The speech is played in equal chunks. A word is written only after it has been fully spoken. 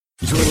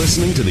You're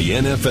listening to the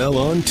NFL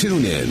on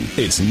TuneIn.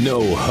 It's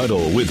No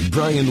Huddle with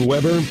Brian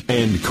Weber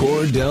and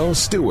Cordell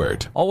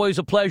Stewart. Always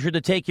a pleasure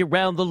to take you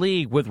around the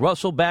league with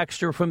Russell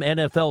Baxter from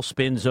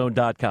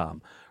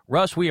NFLSpinZone.com.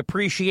 Russ, we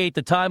appreciate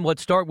the time.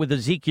 Let's start with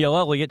Ezekiel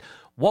Elliott.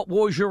 What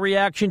was your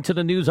reaction to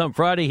the news on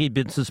Friday? He'd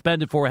been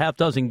suspended for a half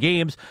dozen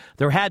games.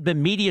 There had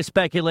been media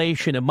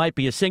speculation it might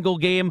be a single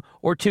game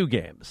or 2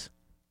 games.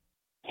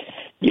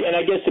 Yeah, and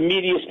I guess the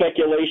media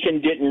speculation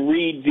didn't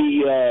read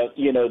the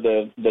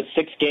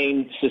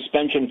 6-game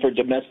suspension for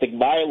domestic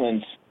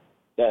violence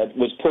that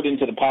was put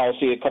into the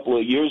policy a couple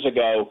of years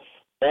ago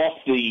off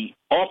the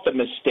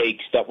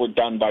mistakes that were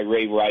done by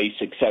Ray Rice,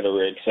 et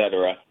cetera, et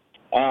cetera.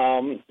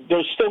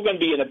 There's still going to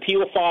be an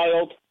appeal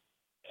filed,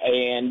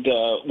 and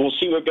we'll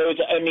see what goes.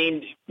 I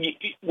mean,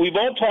 we've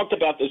all talked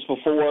about this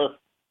before.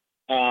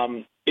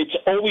 It's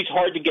always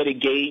hard to get a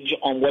gauge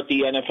on what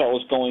the NFL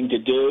is going to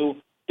do.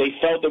 They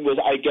felt it was,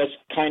 I guess,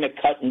 kind of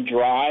cut and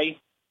dry,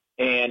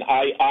 and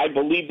I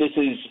believe this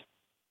is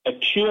a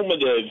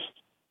cumulative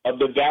of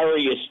the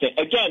various things.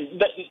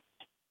 Again,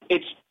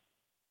 it's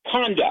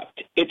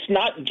conduct. It's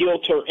not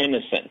guilt or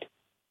innocent.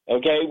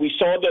 Okay, we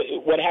saw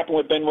what happened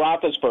with Ben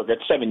Roethlisberger.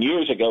 It's 7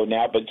 years ago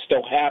now, but it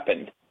still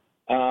happened.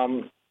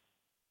 I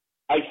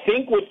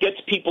think what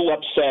gets people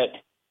upset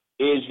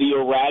is the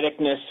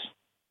erraticness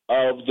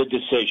of the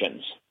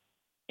decisions.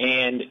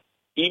 And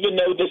even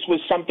though this was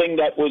something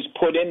that was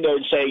put in there,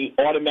 say,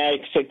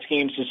 automatic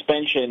 6-game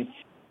suspension,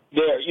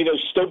 there,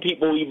 still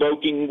people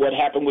evoking what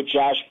happened with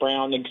Josh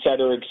Brown, et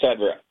cetera, et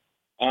cetera.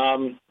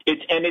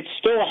 It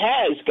still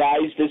has,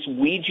 guys, this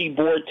Ouija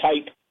board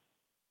type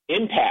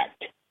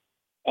impact,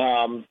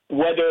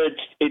 whether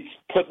it's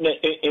put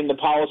in the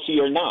policy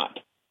or not.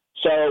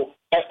 So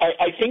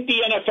I think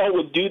the NFL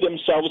would do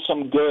themselves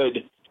some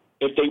good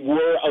if they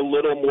were a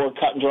little more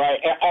cut and dry.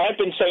 I've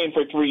been saying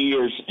for 3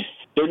 years,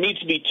 there needs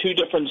to be 2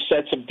 different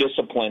sets of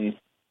disciplinary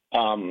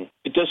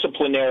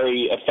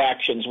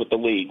factions with the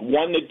league.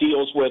 One that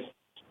deals with,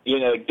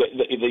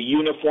 the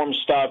uniform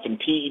stuff and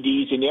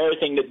PEDs, and the other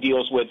thing that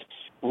deals with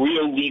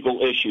real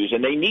legal issues.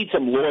 And they need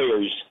some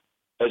lawyers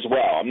as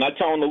well. I'm not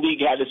telling the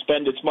league how to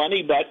spend its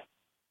money, but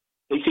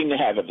they seem to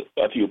have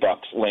a few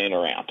bucks laying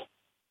around.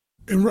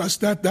 And Russ,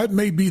 that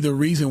may be the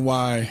reason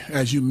why,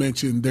 as you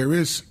mentioned, there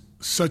is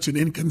such an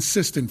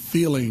inconsistent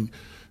feeling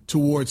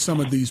towards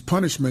some of these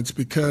punishments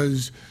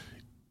because,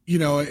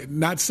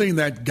 not saying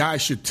that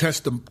guys should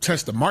test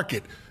the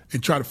market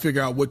and try to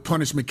figure out what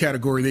punishment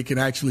category they can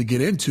actually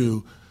get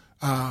into.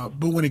 But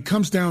when it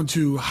comes down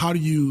to how do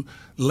you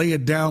lay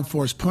it down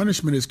for as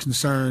punishment is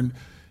concerned,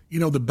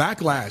 the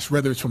backlash,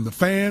 whether it's from the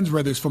fans,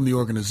 whether it's from the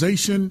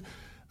organization,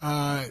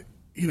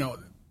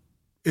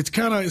 it's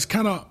kind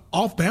of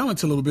off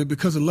balance a little bit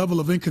because of the level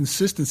of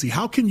inconsistency.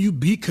 How can you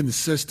be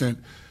consistent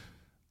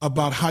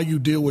about how you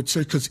deal with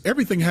it? Because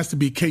everything has to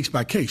be case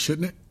by case,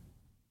 shouldn't it?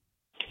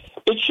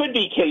 It should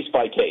be case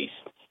by case,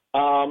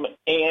 and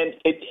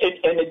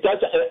it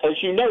doesn't.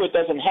 As you know, it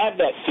doesn't have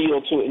that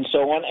feel to it, and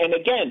so on. And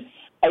again,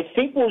 I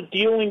think we're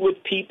dealing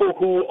with people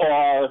who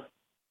are.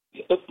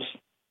 This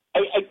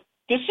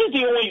is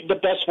the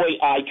best way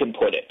I can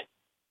put it.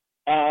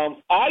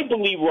 I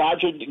believe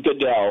Roger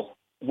Goodell,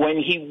 when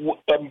he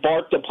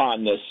embarked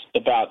upon this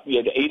about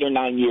 8 or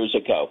 9 years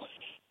ago,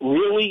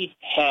 really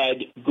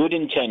had good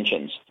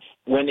intentions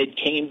when it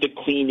came to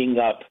cleaning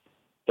up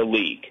the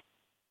league.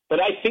 But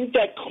I think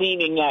that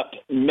cleaning up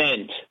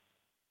meant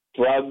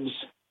drugs,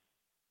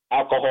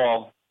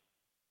 alcohol.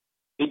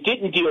 It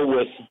didn't deal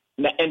with,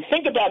 and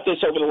think about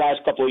this over the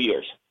last couple of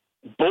years,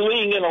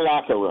 bullying in the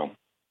locker room,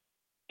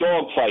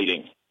 dog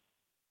fighting,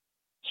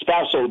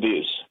 spousal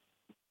abuse,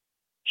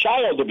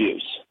 child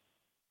abuse.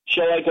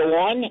 Shall I go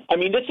on? I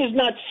mean, this is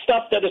not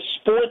stuff that a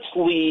sports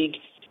league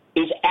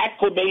is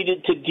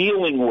acclimated to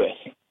dealing with.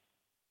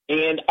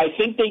 And I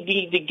think they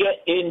need to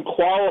get in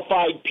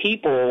qualified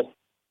people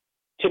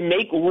to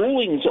make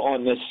rulings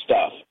on this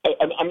stuff.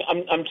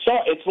 I'm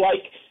sorry. It's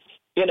like,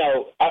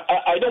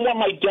 I don't want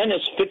my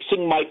dentist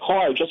fixing my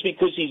car just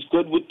because he's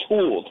good with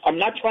tools. I'm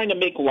not trying to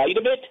make light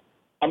of it.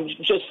 I'm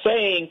just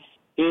saying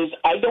is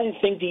I don't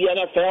think the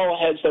NFL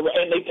has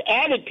and they've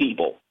added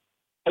people.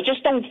 I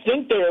just don't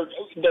think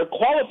they're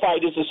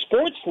qualified as a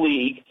sports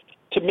league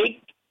to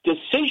make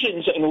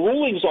decisions and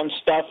rulings on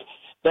stuff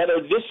that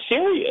are this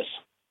serious.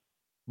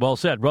 Well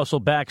said. Russell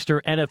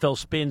Baxter,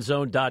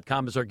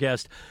 NFLSpinZone.com is our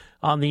guest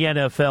on the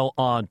NFL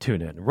on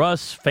TuneIn.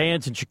 Russ,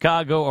 fans in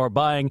Chicago are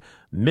buying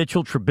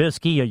Mitchell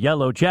Trubisky a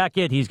yellow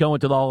jacket. He's going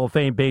to the Hall of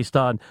Fame based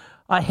on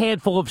a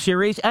handful of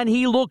series, and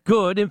he looked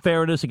good, in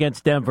fairness,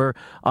 against Denver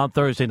on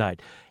Thursday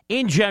night.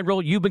 In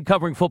general, you've been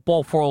covering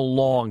football for a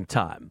long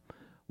time.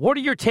 What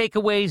are your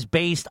takeaways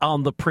based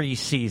on the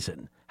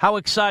preseason? How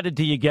excited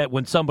do you get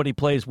when somebody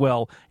plays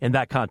well in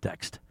that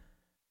context?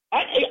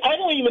 I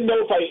don't even know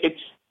if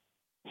it's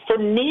for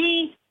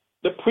me,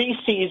 the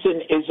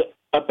preseason is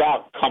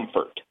about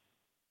comfort,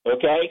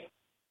 okay?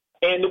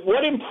 And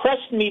what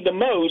impressed me the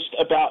most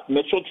about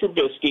Mitchell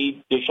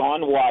Trubisky,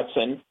 Deshaun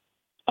Watson,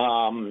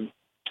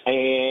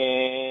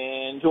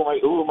 and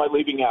Who am I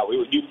leaving out?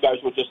 You guys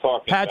were just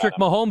talking Patrick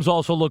about Mahomes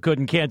also looked good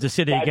in Kansas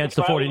City against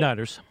the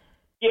 49ers.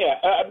 Yeah.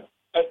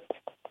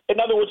 In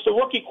other words, the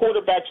rookie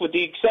quarterbacks, with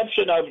the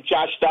exception of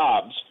Josh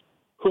Dobbs,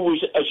 who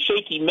was a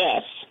shaky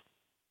mess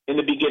in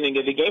the beginning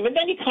of the game, and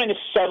then he kind of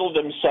settled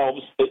himself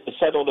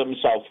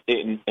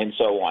in, and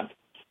so on.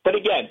 But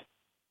again,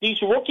 the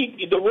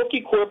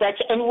rookie quarterbacks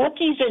and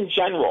rookies in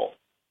general,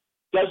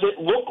 does it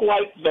look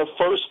like the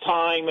first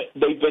time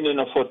they've been in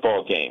a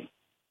football game?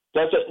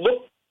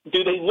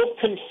 Do they look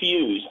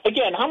confused?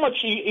 Again, how much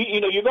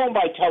you're going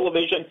by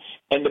television,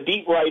 and the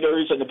beat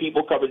writers and the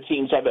people covering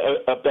teams have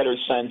a better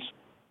sense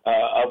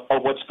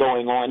of what's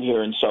going on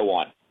here and so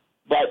on.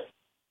 But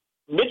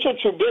Mitchell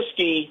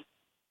Trubisky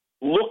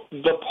looked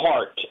the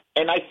part,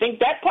 and I think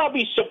that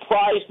probably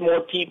surprised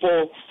more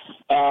people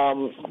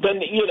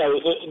than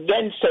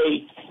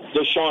say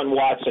Deshaun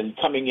Watson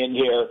coming in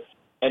here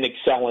and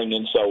excelling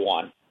and so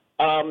on.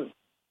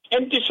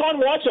 And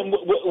Deshaun Watson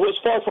was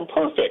far from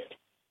perfect,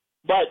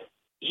 but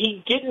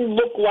he didn't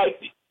look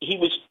like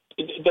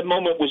the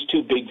moment was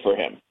too big for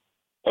him.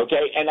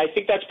 Okay, and I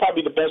think that's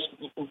probably the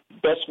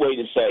best way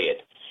to say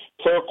it.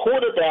 For a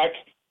quarterback,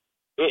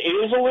 it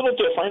is a little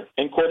different,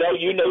 and Cordell,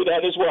 you know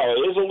that as well.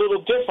 It is a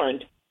little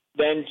different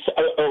than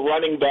a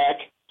running back,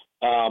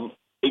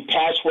 a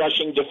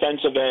pass-rushing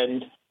defensive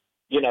end,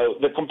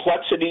 the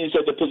complexities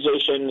of the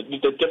position,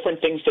 the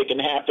different things that can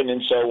happen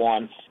and so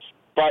on.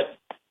 But,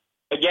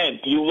 again,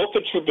 you look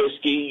at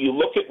Trubisky, you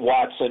look at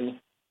Watson,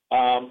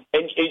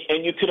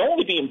 and you could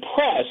only be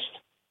impressed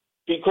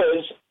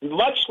because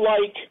much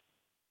like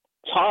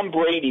Tom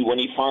Brady when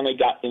he finally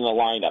got in the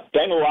lineup,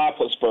 Ben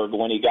Roethlisberger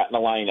when he got in the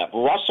lineup,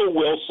 Russell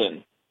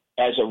Wilson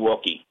as a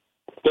rookie,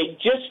 they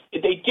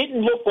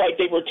didn't look like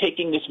they were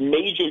taking this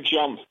major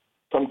jump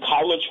from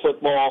college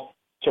football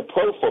to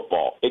pro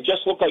football. It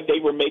just looked like they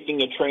were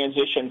making a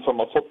transition from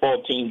a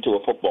football team to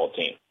a football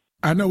team.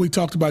 I know we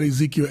talked about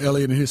Ezekiel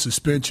Elliott and his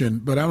suspension,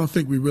 but I don't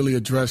think we really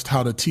addressed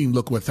how the team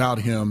looked without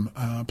him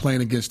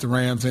playing against the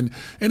Rams. And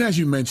as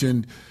you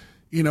mentioned,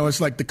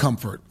 it's like the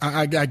comfort.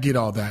 I get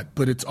all that,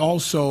 but it's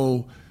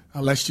also,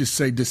 let's just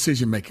say,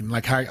 decision-making,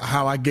 like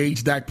how I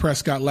gauged Dak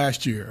Prescott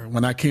last year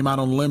when I came out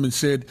on a limb and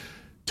said,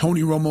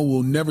 Tony Romo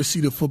will never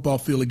see the football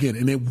field again.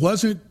 And it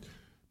wasn't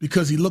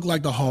because he looked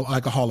like a Hall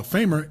of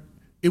Famer.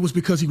 It was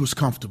because he was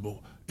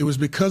comfortable. It was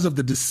because of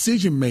the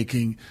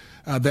decision-making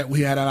that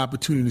we had an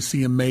opportunity to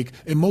see him make.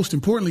 And most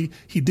importantly,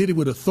 he did it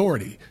with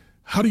authority.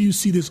 How do you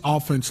see this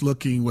offense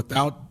looking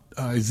without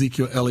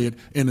Ezekiel Elliott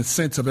in the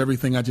sense of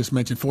everything I just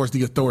mentioned for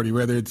the authority,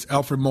 whether it's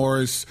Alfred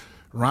Morris,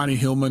 Ronnie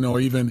Hillman, or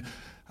even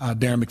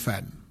Darren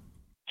McFadden?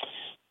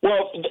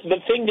 Well,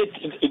 the thing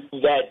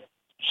that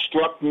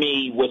struck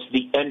me was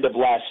the end of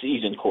last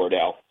season,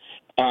 Cordell.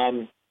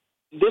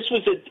 This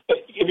was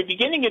in the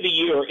beginning of the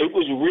year, it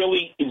was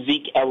really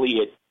Zeke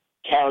Elliott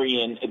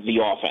carrying the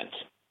offense.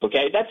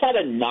 Okay, that's not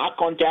a knock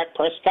on Dak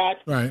Prescott.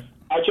 Right.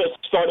 I just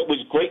thought it was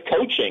great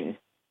coaching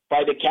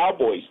by the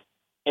Cowboys.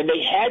 And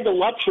they had the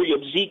luxury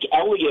of Zeke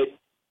Elliott,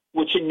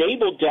 which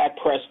enabled Dak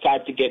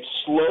Prescott to get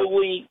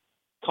slowly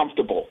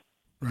comfortable,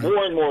 right,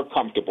 more and more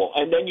comfortable.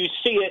 And then you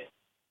see it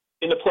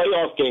in the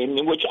playoff game,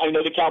 in which I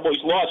know the Cowboys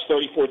lost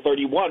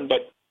 34-31,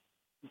 but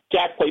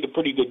Dak played a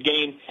pretty good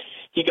game.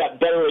 He got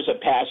better as a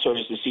passer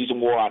as the season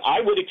wore on.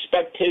 I would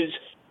expect his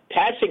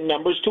passing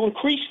numbers to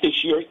increase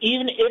this year,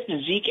 even if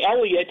Zeke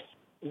Elliott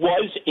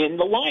was in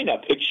the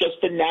lineup. It's just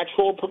a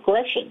natural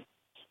progression.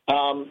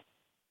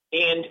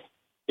 And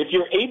if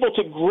you're able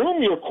to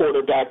groom your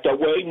quarterback that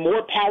way,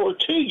 more power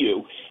to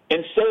you,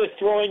 instead of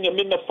throwing him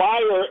in the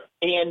fire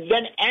and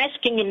then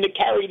asking him to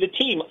carry the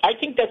team. I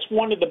think that's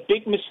one of the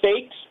big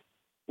mistakes,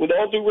 with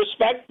all due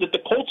respect, that the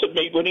Colts have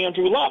made with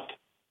Andrew Luck.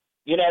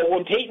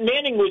 When Peyton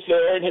Manning was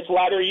there in his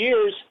latter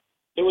years,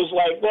 it was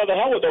like, well, the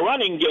hell with the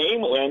running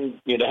game and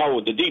the hell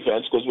with the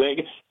defense, because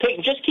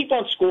Peyton, just keep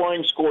on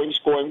scoring.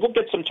 We'll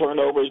get some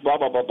turnovers, blah,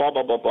 blah, blah, blah,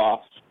 blah, blah,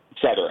 blah, et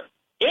cetera.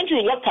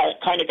 Andrew Luck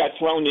kind of got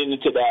thrown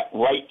into that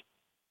right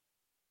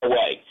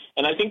away,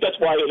 and I think that's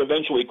why it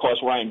eventually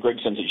cost Ryan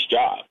Grigson his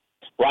job.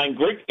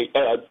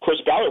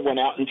 Chris Ballard went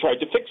out and tried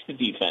to fix the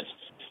defense.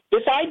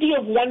 This idea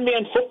of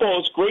one-man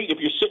football is great if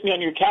you're sitting on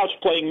your couch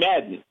playing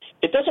Madden.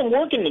 It doesn't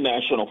work in the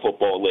National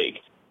Football League.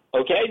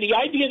 Okay, the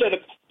idea that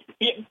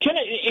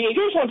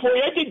here's one for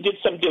you. I did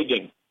some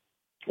digging.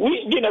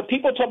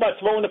 People talk about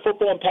throwing the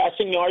football and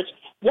passing yards.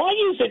 Why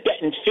is it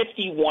that in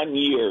 51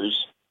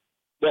 years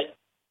that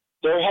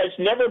there has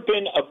never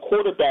been a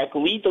quarterback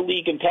lead the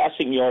league in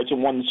passing yards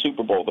and won the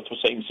Super Bowl the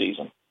same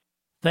season?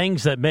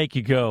 Things that make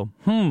you go,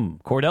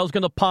 Cordell's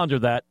going to ponder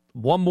that.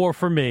 One more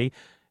for me.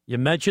 You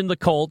mentioned the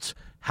Colts.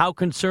 How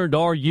concerned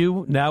are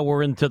you? Now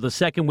we're into the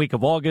second week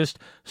of August.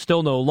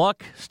 Still no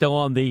Luck. Still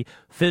on the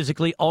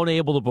physically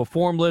unable to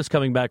perform list,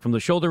 coming back from the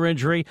shoulder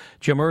injury.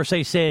 Jim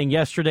Irsay saying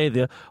yesterday,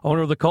 the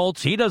owner of the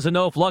Colts, he doesn't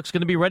know if Luck's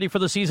going to be ready for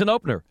the season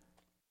opener.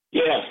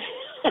 Yeah.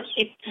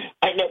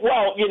 I know.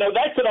 Well,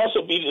 that could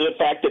also be the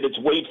fact that it's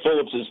Wade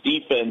Phillips'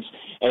 defense,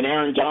 and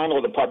Aaron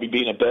Donald will probably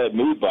be in a bad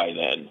mood by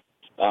then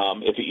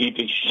if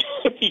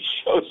he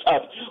shows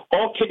up.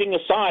 All kidding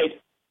aside,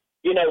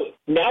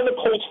 now the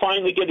Colts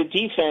finally get a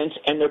defense,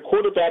 and their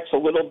quarterback's a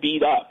little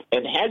beat up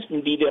and has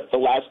been beat up the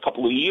last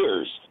couple of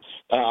years.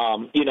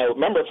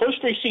 Remember,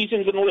 first 3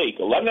 seasons in the league,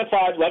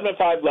 11-5,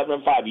 11-5,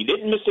 11-5. You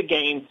didn't miss a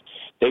game.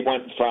 They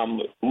went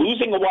from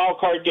losing a wild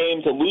card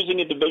game to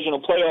losing a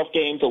divisional playoff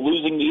game to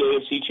losing the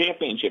AFC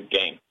Championship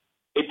game.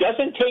 It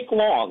doesn't take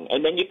long.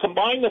 And then you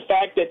combine the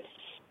fact that,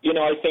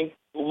 I think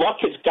Luck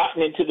has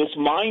gotten into this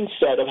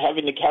mindset of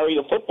having to carry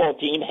the football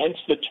team, hence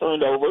the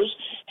turnovers.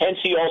 Hence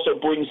he also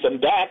brings them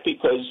back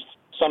because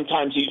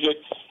sometimes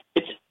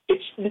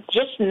it's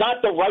just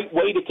not the right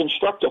way to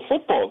construct a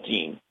football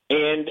team.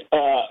 And,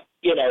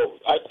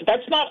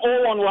 that's not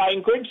all on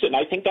Ryan Grigson.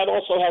 I think that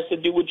also has to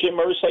do with Jim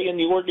Irsay and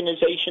the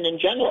organization in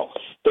general.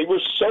 They were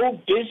so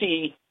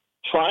busy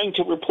trying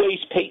to replace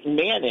Peyton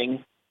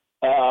Manning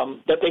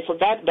that they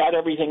forgot about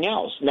everything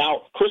else.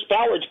 Now, Chris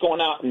Ballard's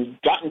gone out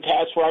and gotten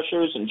pass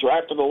rushers and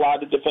drafted a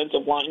lot of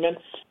defensive linemen,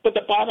 but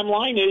the bottom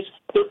line is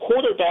their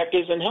quarterback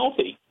isn't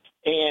healthy.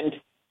 And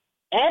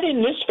add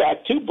in this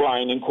fact, too,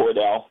 Brian and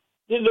Cordell,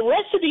 the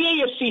rest of the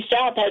AFC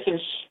South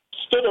hasn't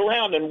stood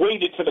around and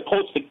waited for the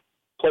Colts to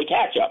play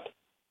catch-up,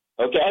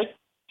 okay?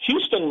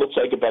 Houston looks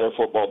like a better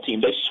football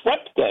team. They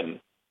swept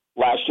them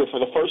last year for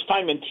the first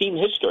time in team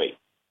history,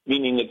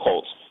 meaning the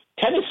Colts.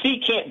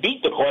 Tennessee can't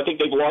beat the Colts. I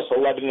think they've lost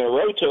 11 in a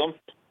row to them,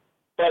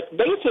 but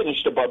they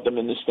finished above them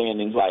in the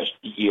standings last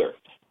year.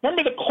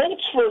 Remember, the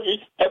Colts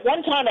at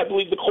one time, I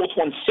believe the Colts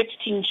won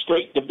 16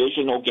 straight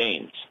divisional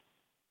games.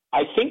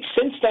 I think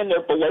since then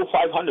they're below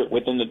 500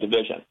 within the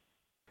division.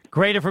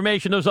 Great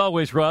information as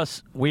always,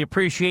 Russ. We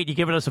appreciate you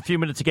giving us a few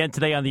minutes again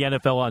today on the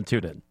NFL on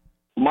TuneIn.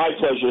 My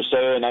pleasure,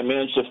 sir, and I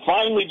managed to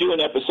finally do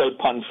an episode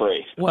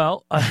pun-free.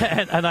 Well,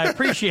 and I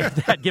appreciate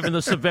that given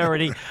the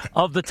severity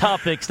of the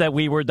topics that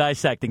we were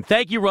dissecting.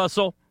 Thank you,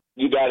 Russell.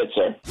 You got it,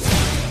 sir.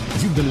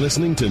 You've been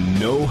listening to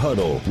No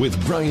Huddle with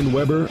Brian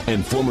Weber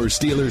and former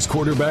Steelers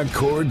quarterback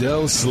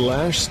Cordell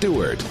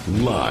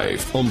 /Stewart.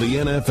 Live on the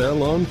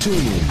NFL on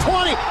TuneIn.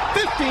 20,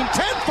 15,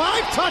 10,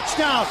 5,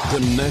 touchdown. The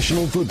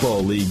National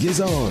Football League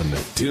is on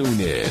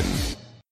TuneIn.